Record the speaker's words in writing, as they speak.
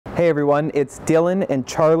Hey everyone, it's Dylan and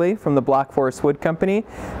Charlie from the Black Forest Wood Company.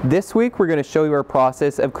 This week we're going to show you our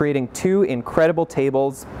process of creating two incredible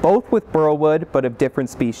tables, both with burl wood but of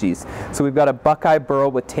different species. So we've got a buckeye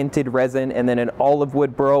burl with tinted resin and then an olive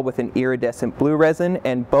wood burl with an iridescent blue resin,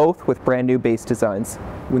 and both with brand new base designs.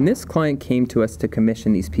 When this client came to us to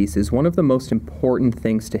commission these pieces, one of the most important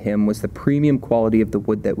things to him was the premium quality of the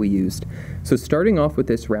wood that we used. So starting off with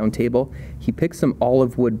this round table, he picked some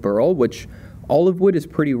olive wood burl, which olive wood is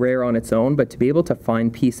pretty rare on its own, but to be able to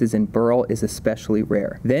find pieces in burl is especially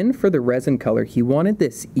rare. Then for the resin color, he wanted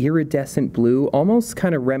this iridescent blue, almost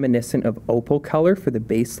kind of reminiscent of opal color for the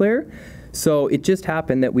base layer. So it just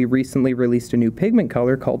happened that we recently released a new pigment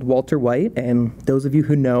color called Walter White, and those of you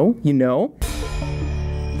who know, you know.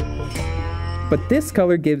 But this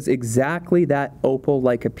color gives exactly that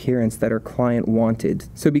opal-like appearance that our client wanted.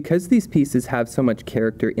 So because these pieces have so much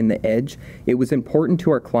character in the edge, it was important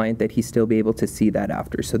to our client that he still be able to see that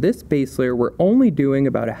after. So this base layer, we're only doing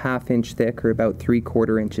about a 1/2 inch thick or about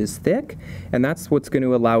 3/4 inches thick, and that's what's going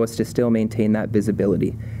to allow us to still maintain that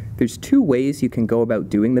visibility. There's two ways you can go about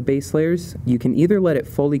doing the base layers. You can either let it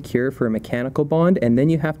fully cure for a mechanical bond and then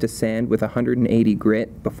you have to sand with 180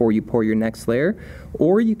 grit before you pour your next layer,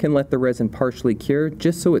 or you can let the resin partially cure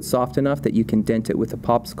just so it's soft enough that you can dent it with a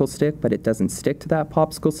popsicle stick but it doesn't stick to that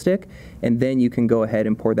popsicle stick, and then you can go ahead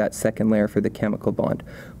and pour that second layer for the chemical bond.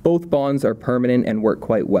 Both bonds are permanent and work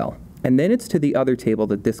quite well. And then it's to the other table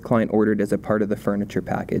that this client ordered as a part of the furniture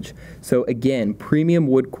package. So again, premium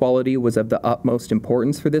wood quality was of the utmost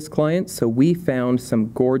importance for this client, so we found some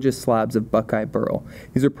gorgeous slabs of buckeye burl.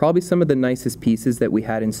 These are probably some of the nicest pieces that we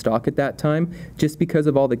had in stock at that time, just because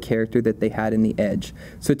of all the character that they had in the edge.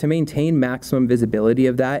 So to maintain maximum visibility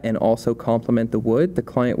of that and also complement the wood, the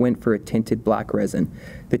client went for a tinted black resin.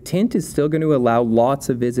 The tint is still going to allow lots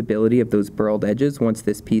of visibility of those burled edges once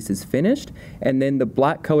this piece is finished, and then the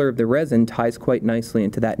black color of the resin ties quite nicely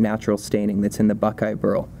into that natural staining that's in the buckeye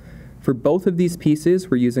burl. For both of these pieces,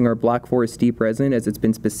 we're using our Black Forest deep resin as it's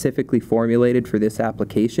been specifically formulated for this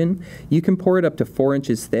application. You can pour it up to 4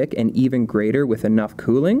 inches thick and even greater with enough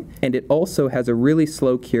cooling, and it also has a really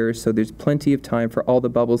slow cure, so there's plenty of time for all the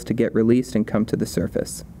bubbles to get released and come to the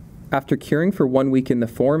surface. After curing for 1 week in the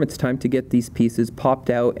form, it's time to get these pieces popped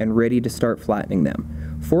out and ready to start flattening them.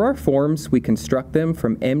 For our forms, we construct them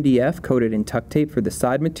from MDF coated in tuck tape for the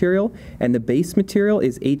side material, and the base material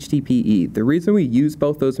is HDPE. The reason we use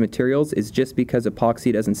both those materials is just because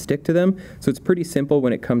epoxy doesn't stick to them, so it's pretty simple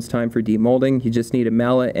when it comes time for demolding. You just need a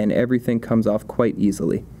mallet and everything comes off quite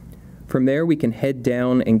easily. From there, we can head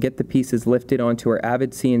down and get the pieces lifted onto our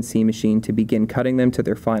Avid CNC machine to begin cutting them to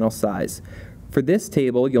their final size. For this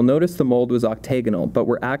table, you'll notice the mold was octagonal, but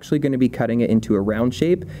we're actually going to be cutting it into a round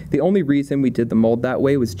shape. The only reason we did the mold that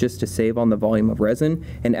way was just to save on the volume of resin,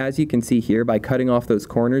 and as you can see here, by cutting off those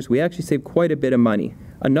corners, we actually saved quite a bit of money.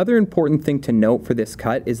 Another important thing to note for this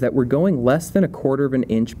cut is that we're going less than 1/4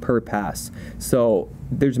 inch per pass. So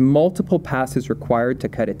there's multiple passes required to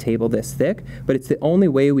cut a table this thick, but it's the only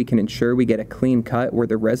way we can ensure we get a clean cut where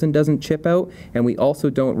the resin doesn't chip out, and we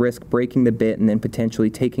also don't risk breaking the bit and then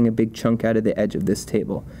potentially taking a big chunk out of the edge of this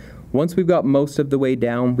table. Once we've got most of the way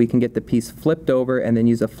down, we can get the piece flipped over and then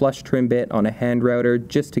use a flush trim bit on a hand router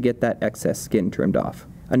just to get that excess skin trimmed off.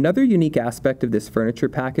 Another unique aspect of this furniture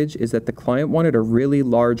package is that the client wanted a really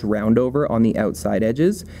large roundover on the outside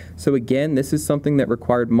edges. So again, this is something that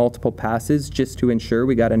required multiple passes just to ensure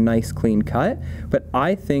we got a nice clean cut. But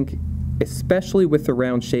I think, especially with the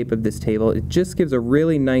round shape of this table, it just gives a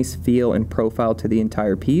really nice feel and profile to the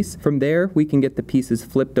entire piece. From there, we can get the pieces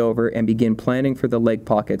flipped over and begin planning for the leg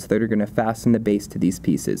pockets that are going to fasten the base to these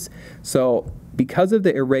pieces. So because of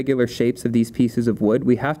the irregular shapes of these pieces of wood,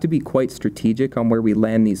 we have to be quite strategic on where we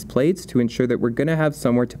land these plates to ensure that we're going to have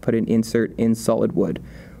somewhere to put an insert in solid wood.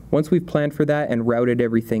 Once we've planned for that and routed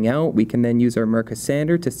everything out, we can then use our Mirka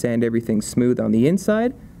sander to sand everything smooth on the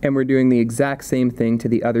inside, and we're doing the exact same thing to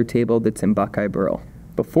the other table that's in buckeye burl.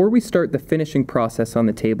 Before we start the finishing process on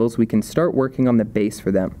the tables, we can start working on the base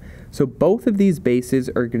for them. So both of these bases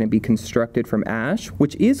are going to be constructed from ash,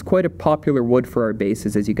 which is quite a popular wood for our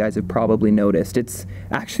bases, as you guys have probably noticed. It's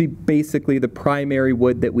actually basically the primary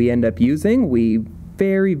wood that we end up using. We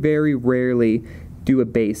very, very rarely do a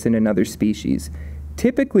base in another species.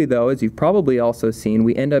 Typically though, as you've probably also seen,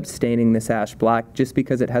 we end up staining this ash black just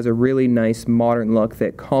because it has a really nice modern look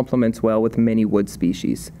that complements well with many wood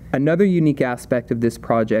species. Another unique aspect of this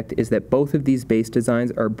project is that both of these base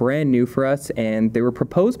designs are brand new for us and they were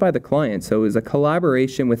proposed by the client, so it was a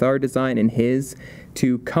collaboration with our design and his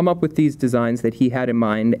to come up with these designs that he had in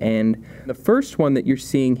mind. And the first one that you're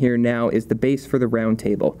seeing here now is the base for the round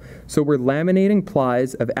table. So we're laminating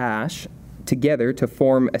plies of ash together to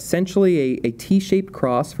form essentially a T-shaped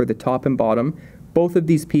cross for the top and bottom. Both of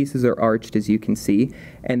these pieces are arched, as you can see,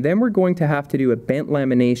 and then we're going to have to do a bent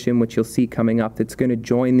lamination, which you'll see coming up, that's going to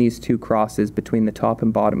join these two crosses between the top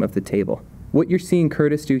and bottom of the table. What you're seeing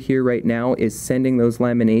Curtis do here right now is sending those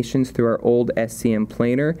laminations through our old SCM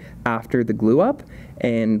planer after the glue up,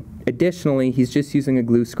 and additionally he's just using a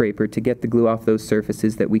glue scraper to get the glue off those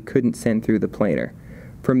surfaces that we couldn't send through the planer.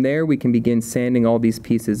 From there we can begin sanding all these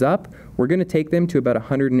pieces up. We're going to take them to about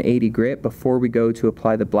 180 grit before we go to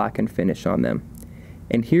apply the blackened finish on them.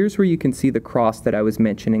 And here's where you can see the cross that I was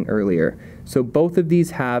mentioning earlier. So both of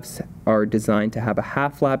these halves are designed to have a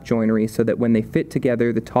half lap joinery so that when they fit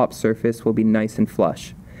together, the top surface will be nice and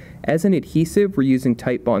flush. As an adhesive, we're using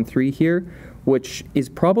Titebond 3 here, which is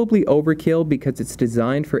probably overkill because it's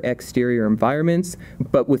designed for exterior environments,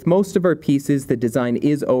 but with most of our pieces, the design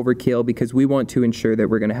is overkill because we want to ensure that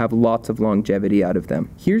we're going to have lots of longevity out of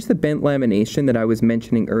them. Here's the bent lamination that I was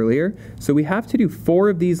mentioning earlier. So we have to do 4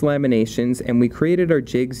 of these laminations, and we created our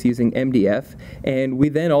jigs using MDF, and we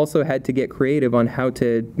then also had to get creative on how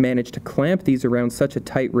to manage to clamp these around such a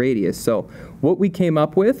tight radius. So what we came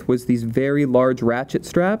up with was these very large ratchet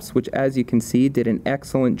straps, which, as you can see, did an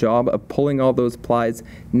excellent job of pulling all those plies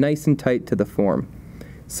nice and tight to the form.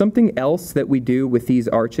 Something else that we do with these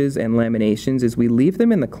arches and laminations is we leave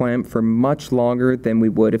them in the clamp for much longer than we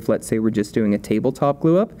would if, let's say, we're just doing a tabletop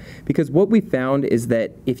glue up, because what we found is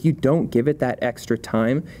that if you don't give it that extra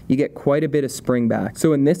time, you get quite a bit of spring back.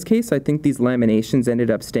 So in this case, I think these laminations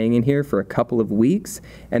ended up staying in here for a couple of weeks,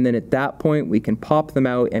 and then at that point we can pop them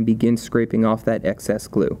out and begin scraping off that excess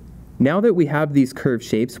glue. Now that we have these curved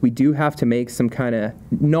shapes, we do have to make some kind of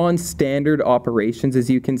non-standard operations, as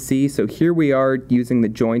you can see. So here we are using the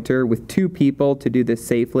jointer with 2 people to do this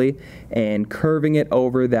safely and curving it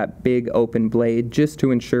over that big open blade just to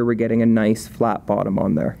ensure we're getting a nice flat bottom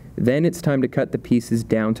on there. Then it's time to cut the pieces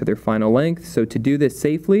down to their final length. So to do this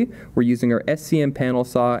safely, we're using our SCM panel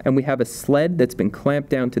saw, and we have a sled that's been clamped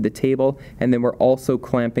down to the table, and then we're also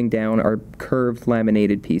clamping down our curved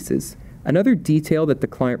laminated pieces. Another detail that the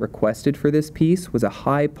client requested for this piece was a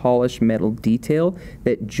high polished metal detail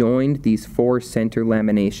that joined these 4 center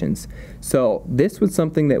laminations. So this was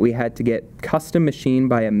something that we had to get custom machined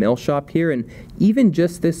by a mill shop here, and even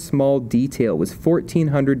just this small detail was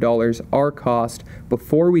 $1,400 our cost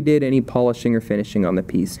before we did any polishing or finishing on the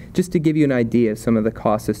piece, just to give you an idea of some of the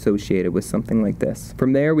costs associated with something like this.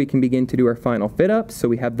 From there we can begin to do our final fit up. So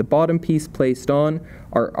we have the bottom piece placed on,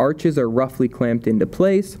 our arches are roughly clamped into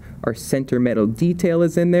place, our center metal detail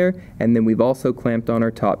is in there, and then we've also clamped on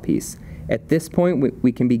our top piece. At this point,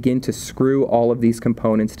 we can begin to screw all of these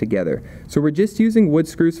components together. So we're just using wood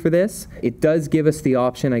screws for this. It does give us the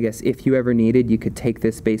option, I guess, if you ever needed, you could take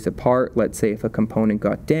this base apart. Let's say if a component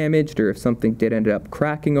got damaged or if something did end up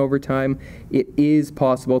cracking over time, it is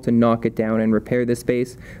possible to knock it down and repair this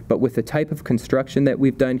base. But with the type of construction that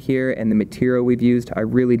we've done here and the material we've used, I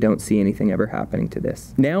really don't see anything ever happening to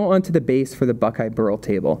this. Now onto the base for the Buckeye Burl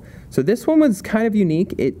table. So this one was kind of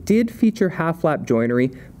unique. It did feature half-lap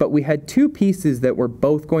joinery, but we had 2 pieces that were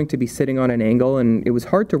both going to be sitting on an angle, and it was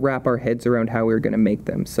hard to wrap our heads around how we were going to make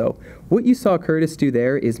them. So what you saw Curtis do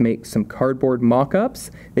there is make some cardboard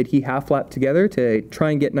mock-ups that he half-lapped together to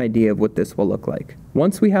try and get an idea of what this will look like.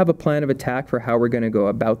 Once we have a plan of attack for how we're going to go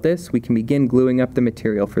about this, we can begin gluing up the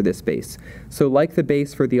material for this base. So like the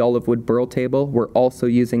base for the olive wood burl table, we're also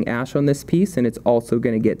using ash on this piece, and it's also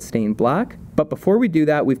going to get stained black. But before we do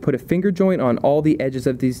that, we've put a finger joint on all the edges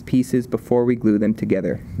of these pieces before we glue them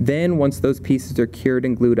together. Then once those pieces are cured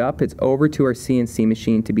and glued up, it's over to our CNC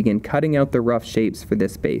machine to begin cutting out the rough shapes for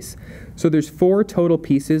this base. So there's 4 total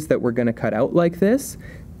pieces that we're going to cut out like this.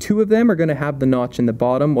 2 of them are going to have the notch in the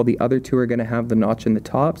bottom, while the other 2 are going to have the notch in the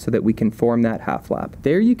top so that we can form that half lap.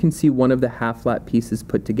 There you can see one of the half lap pieces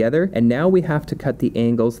put together, and now we have to cut the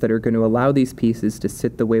angles that are going to allow these pieces to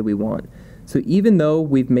sit the way we want. So even though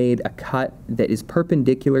we've made a cut that is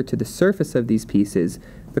perpendicular to the surface of these pieces,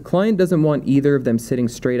 the client doesn't want either of them sitting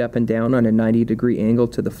straight up and down on a 90-degree angle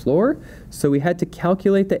to the floor, so we had to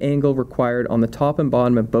calculate the angle required on the top and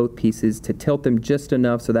bottom of both pieces to tilt them just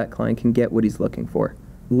enough so that client can get what he's looking for.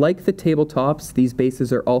 Like the tabletops, these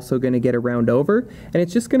bases are also going to get a round over, and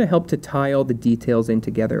it's just going to help to tie all the details in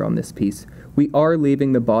together on this piece. We are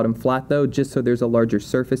leaving the bottom flat though, just so there's a larger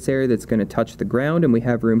surface area that's going to touch the ground and we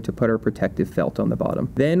have room to put our protective felt on the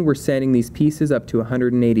bottom. Then we're sanding these pieces up to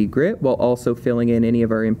 180 grit while also filling in any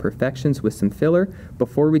of our imperfections with some filler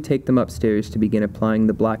before we take them upstairs to begin applying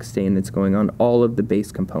the black stain that's going on all of the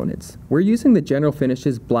base components. We're using the General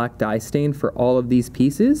Finishes black dye stain for all of these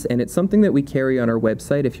pieces, and it's something that we carry on our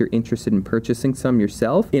website website if you're interested in purchasing some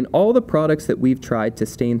yourself. In all the products that we've tried to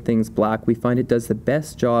stain things black, we find it does the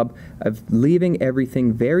best job of leaving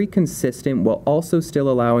everything very consistent while also still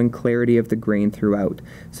allowing clarity of the grain throughout.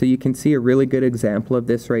 So you can see a really good example of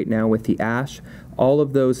this right now with the ash. All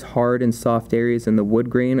of those hard and soft areas in the wood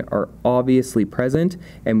grain are obviously present,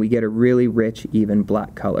 and we get a really rich, even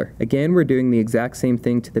black color. Again, we're doing the exact same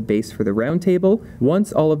thing to the base for the round table.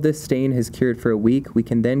 Once all of this stain has cured for a week, we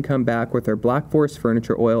can then come back with our Black Forest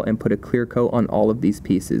furniture oil and put a clear coat on all of these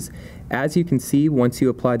pieces. As you can see, once you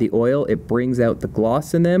apply the oil, it brings out the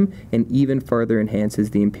gloss in them and even further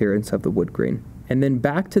enhances the appearance of the wood grain. And then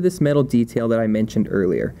back to this metal detail that I mentioned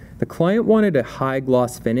earlier. The client wanted a high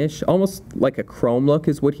gloss finish, almost like a chrome look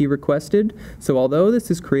is what he requested. So although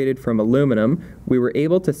this is created from aluminum, we were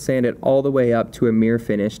able to sand it all the way up to a mirror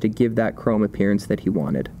finish to give that chrome appearance that he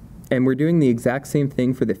wanted. And we're doing the exact same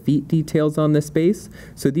thing for the feet details on this base.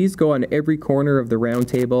 So these go on every corner of the round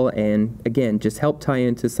table and again, just help tie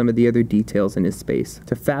into some of the other details in his space.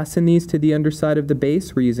 To fasten these to the underside of the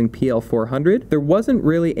base, we're using PL 400. There wasn't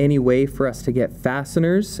really any way for us to get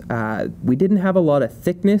fasteners. We didn't have a lot of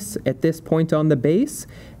thickness at this point on the base.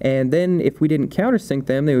 And then if we didn't countersink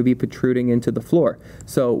them, they would be protruding into the floor.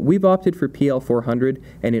 So we've opted for PL 400,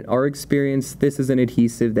 and in our experience, this is an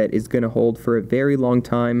adhesive that is going to hold for a very long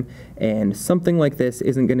time, and something like this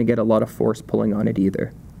isn't going to get a lot of force pulling on it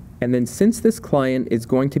either. And then since this client is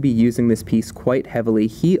going to be using this piece quite heavily,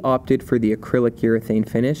 he opted for the acrylic urethane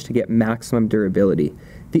finish to get maximum durability.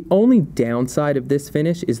 The only downside of this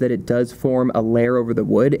finish is that it does form a layer over the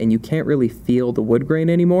wood and you can't really feel the wood grain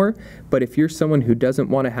anymore. But if you're someone who doesn't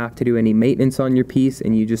want to have to do any maintenance on your piece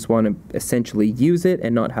and you just want to essentially use it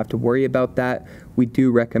and not have to worry about that, we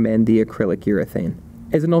do recommend the acrylic urethane.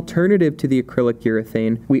 As an alternative to the acrylic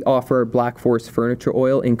urethane, we offer our Black Forest furniture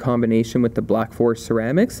oil in combination with the Black Forest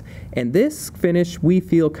ceramics, and this finish we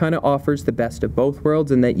feel kind of offers the best of both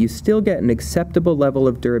worlds in that you still get an acceptable level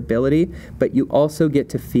of durability, but you also get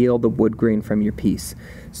to feel the wood grain from your piece.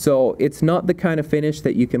 So it's not the kind of finish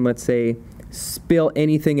that you can, let's say, spill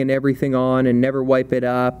anything and everything on and never wipe it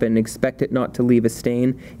up and expect it not to leave a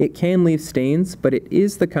stain. It can leave stains, but it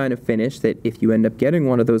is the kind of finish that if you end up getting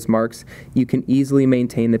one of those marks, you can easily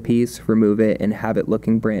maintain the piece, remove it, and have it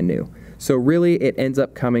looking brand new. So really, it ends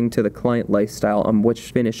up coming to the client lifestyle on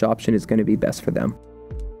which finish option is going to be best for them.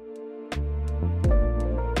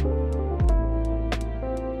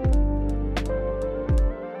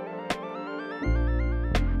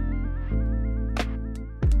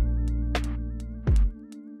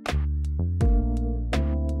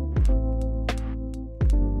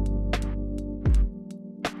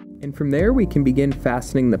 And from there we can begin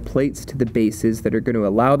fastening the plates to the bases that are going to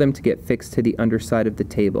allow them to get fixed to the underside of the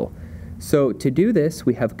table. So to do this,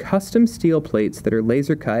 we have custom steel plates that are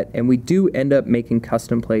laser cut, and we do end up making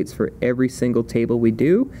custom plates for every single table we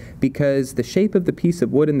do because the shape of the piece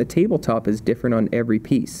of wood in the tabletop is different on every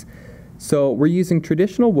piece. So we're using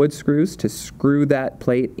traditional wood screws to screw that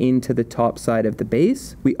plate into the top side of the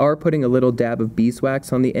base. We are putting a little dab of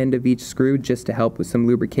beeswax on the end of each screw just to help with some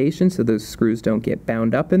lubrication so those screws don't get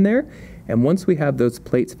bound up in there. And once we have those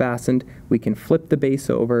plates fastened, we can flip the base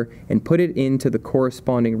over and put it into the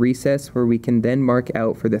corresponding recess where we can then mark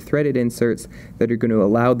out for the threaded inserts that are going to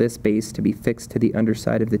allow this base to be fixed to the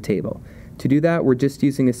underside of the table. To do that, we're just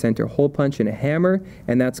using a center hole punch and a hammer,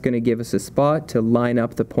 and that's going to give us a spot to line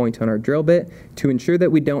up the point on our drill bit to ensure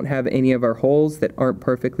that we don't have any of our holes that aren't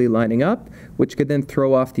perfectly lining up, which could then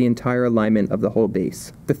throw off the entire alignment of the whole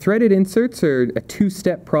base. The threaded inserts are a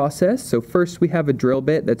two-step process. So first we have a drill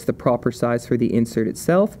bit that's the proper size for the insert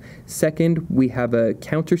itself. Second, we have a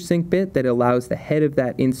countersink bit that allows the head of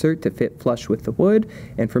that insert to fit flush with the wood,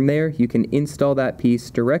 and from there you can install that piece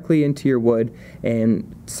directly into your wood.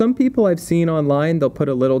 And some people I've seen online, they'll put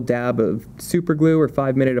a little dab of super glue or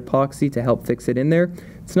 5-minute epoxy to help fix it in there.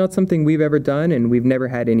 It's not something we've ever done, and we've never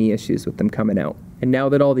had any issues with them coming out. And now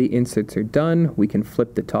that all the inserts are done, we can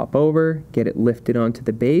flip the top over, get it lifted onto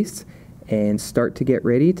the base, and start to get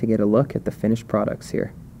ready to get a look at the finished products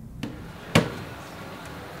here.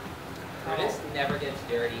 This never gets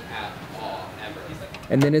dirty at all, ever.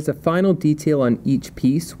 And then as a final detail on each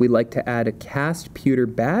piece, we like to add a cast pewter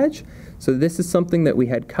badge. So this is something that we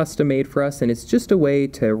had custom made for us, and it's just a way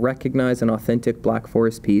to recognize an authentic Black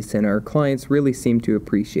Forest piece, and our clients really seem to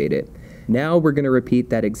appreciate it. Now we're going to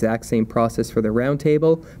repeat that exact same process for the round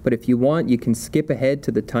table, but if you want, you can skip ahead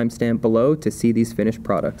to the timestamp below to see these finished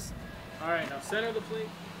products. All right, now center the plate.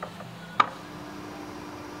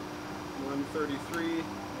 133.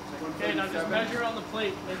 Okay, now just measure on the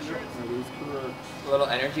plate. Make sure it's correct. Little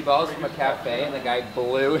energy balls from a cafe, and the guy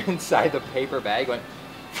blew inside the paper bag, went,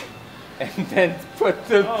 and then put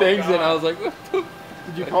the things in. I was like, what the?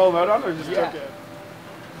 Did you call him out on it or just Yeah. took it?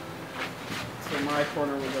 So my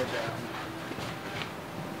corner will go down.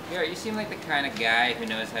 Garrett, you seem like the kind of guy who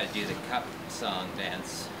knows how to do the cup song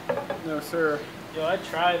dance. No, sir. Yo, I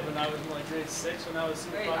tried when I was in like grade 6 when I was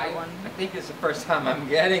super I one. think it's the first time I'm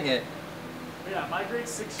getting it. Yeah, my grade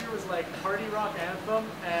 6 year was like Party Rock Anthem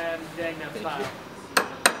and Gangnam Style.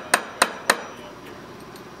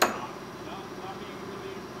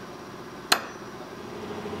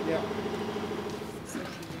 Yeah.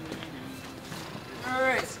 All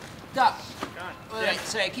right, stop. God. Wait,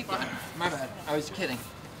 sorry, keep going. My bad. I was kidding.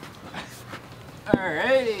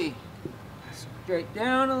 Alrighty. Straight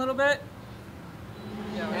down a little bit.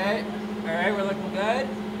 Okay. Alright, we're looking good.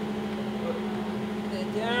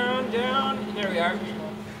 Down, down. There we are.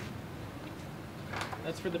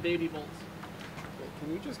 That's for the baby bolts.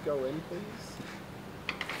 Can you just go in,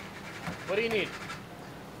 please? What do you need?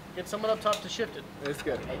 Get someone up top to shift it. It's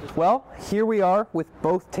good. Well, here we are with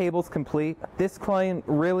both tables complete. This client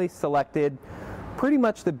really selected pretty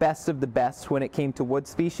much the best of the best when it came to wood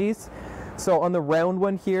species. So on the round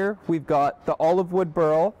one here, we've got the olive wood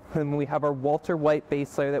burl, and we have our Walter White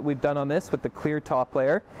base layer that we've done on this with the clear top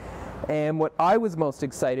layer. And what I was most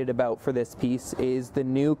excited about for this piece is the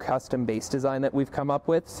new custom base design that we've come up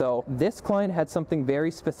with. So this client had something very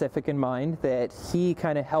specific in mind that he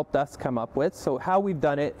kind of helped us come up with. So how we've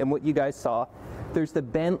done it and what you guys saw, there's the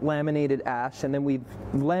bent laminated ash, and then we've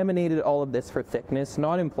laminated all of this for thickness,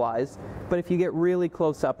 not in plies. But if you get really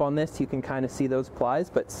close up on this, you can kind of see those plies.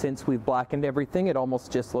 But since we've blackened everything, it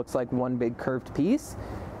almost just looks like one big curved piece.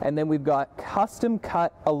 And then we've got custom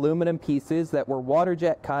cut aluminum pieces that were water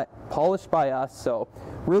jet cut, polished by us. So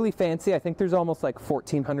really fancy. I think there's almost like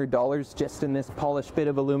 $1,400 just in this polished bit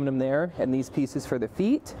of aluminum there, and these pieces for the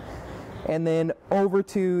feet. And then over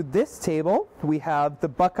to this table, we have the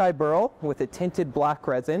Buckeye Burl with a tinted black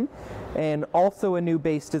resin, and also a new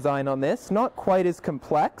base design on this. Not quite as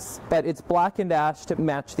complex, but it's blackened ash to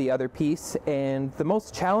match the other piece. And the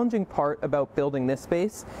most challenging part about building this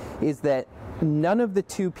base is that none of the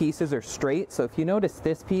two pieces are straight. So if you notice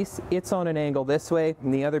this piece, it's on an angle this way,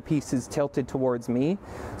 and the other piece is tilted towards me.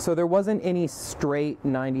 So there wasn't any straight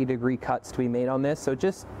 90-degree cuts to be made on this. So it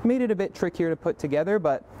just made it a bit trickier to put together,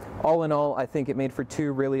 but all in all, I think it made for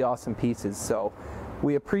two really awesome pieces. So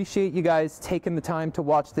we appreciate you guys taking the time to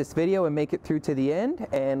watch this video and make it through to the end.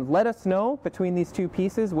 And let us know between these two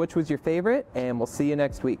pieces which was your favorite, and we'll see you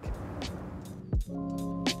next week.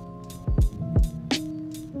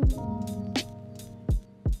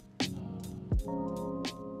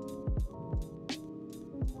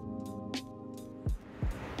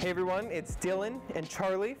 Hey everyone, it's Dylan and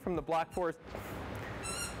Charlie from the Black Forest.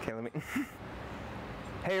 Okay, let me.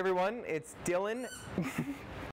 Hey everyone, it's Dylan.